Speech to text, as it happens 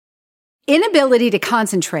Inability to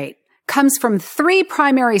concentrate comes from three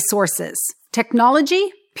primary sources: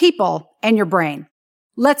 technology, people, and your brain.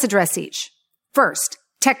 Let's address each. First,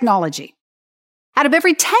 technology. Out of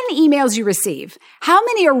every 10 emails you receive, how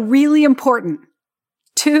many are really important?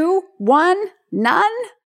 2? 1? None?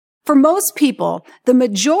 For most people, the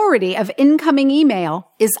majority of incoming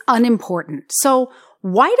email is unimportant. So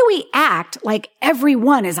why do we act like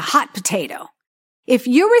everyone is a hot potato? If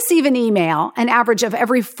you receive an email an average of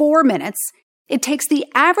every 4 minutes, it takes the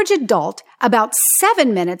average adult about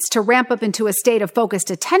 7 minutes to ramp up into a state of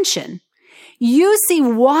focused attention. You see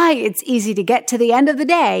why it's easy to get to the end of the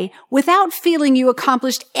day without feeling you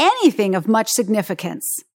accomplished anything of much significance.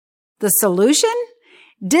 The solution?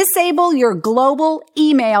 Disable your global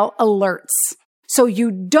email alerts so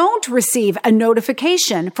you don't receive a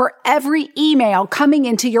notification for every email coming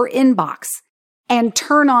into your inbox, and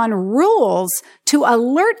turn on rules to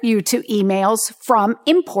alert you to emails from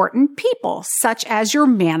important people, such as your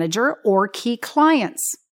manager or key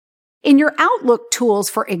clients. In your Outlook tools,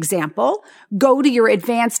 for example, go to your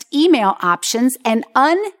advanced email options and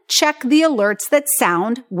uncheck the alerts that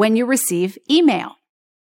sound when you receive email.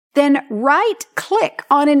 Then right-click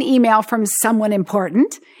on an email from someone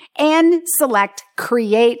important and select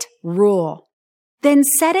Create Rule. Then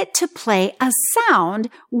set it to play a sound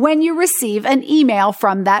when you receive an email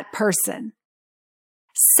from that person.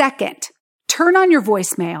 Second, turn on your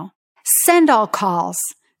voicemail, send all calls,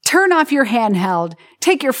 turn off your handheld,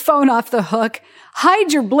 take your phone off the hook,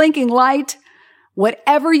 hide your blinking light,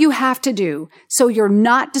 whatever you have to do so you're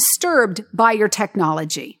not disturbed by your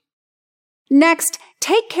technology. Next,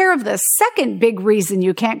 take care of the second big reason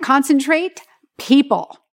you can't concentrate: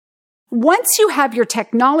 people. Once you have your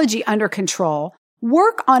technology under control,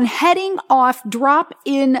 work on heading off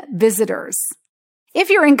drop-in visitors. If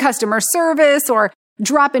you're in customer service or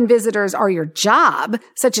drop-in visitors are your job,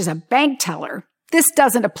 such as a bank teller, this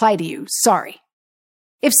doesn't apply to you. Sorry.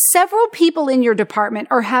 If several people in your department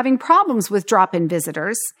are having problems with drop-in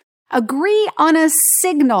visitors, agree on a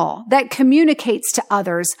signal that communicates to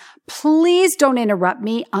others, "Please don't interrupt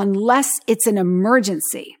me unless it's an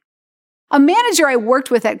emergency." A manager I worked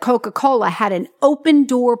with at Coca-Cola had an open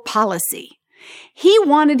door policy. He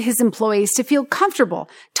wanted his employees to feel comfortable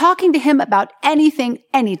talking to him about anything,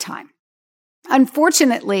 anytime.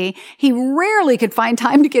 Unfortunately, he rarely could find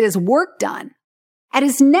time to get his work done. At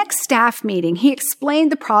his next staff meeting, he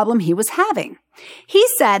explained the problem he was having. He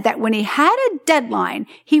said that when he had a deadline,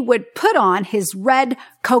 he would put on his red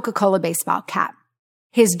Coca-Cola baseball cap.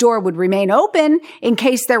 His door would remain open in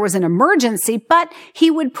case there was an emergency, but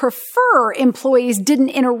he would prefer employees didn't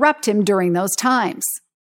interrupt him during those times.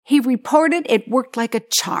 He reported it worked like a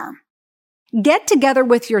charm. Get together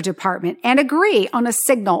with your department and agree on a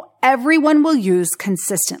signal everyone will use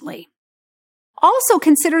consistently. Also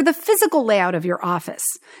consider the physical layout of your office.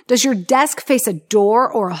 Does your desk face a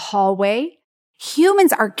door or a hallway?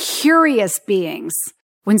 Humans are curious beings.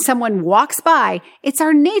 When someone walks by, it's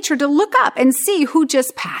our nature to look up and see who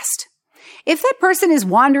just passed. If that person is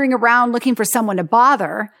wandering around looking for someone to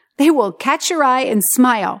bother, they will catch your eye and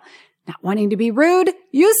smile. Not wanting to be rude,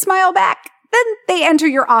 you smile back. Then they enter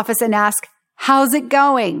your office and ask, "How's it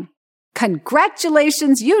going?"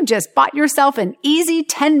 Congratulations, you just bought yourself an easy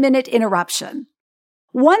 10-minute interruption.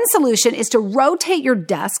 One solution is to rotate your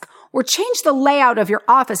desk or change the layout of your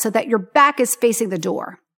office so that your back is facing the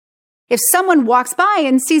door. If someone walks by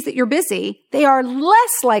and sees that you're busy, they are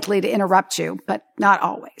less likely to interrupt you, but not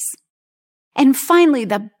always. And finally,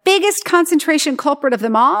 the biggest concentration culprit of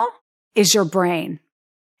them all is your brain.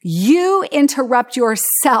 You interrupt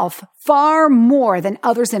yourself far more than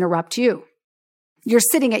others interrupt you. You're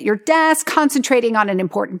sitting at your desk, concentrating on an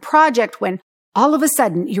important project when all of a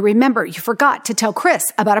sudden you remember you forgot to tell Chris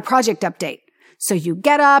about a project update. So you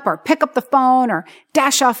get up or pick up the phone or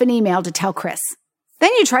dash off an email to tell Chris. Then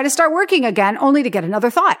you try to start working again only to get another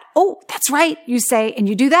thought. "Oh, that's right," you say, and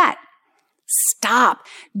you do that. Stop.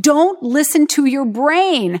 Don't listen to your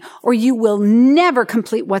brain or you will never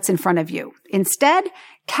complete what's in front of you. Instead,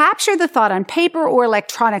 capture the thought on paper or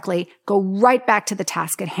electronically. Go right back to the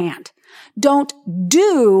task at hand. Don't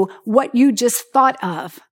do what you just thought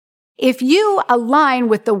of. If you align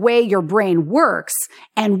with the way your brain works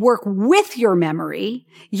and work with your memory,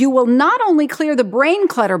 you will not only clear the brain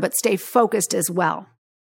clutter, but stay focused as well.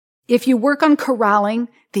 If you work on corralling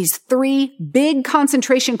these three big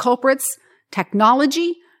concentration culprits,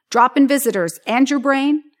 technology, drop-in visitors, and your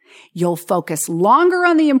brain, you'll focus longer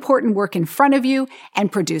on the important work in front of you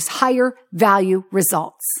and produce higher value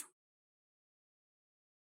results.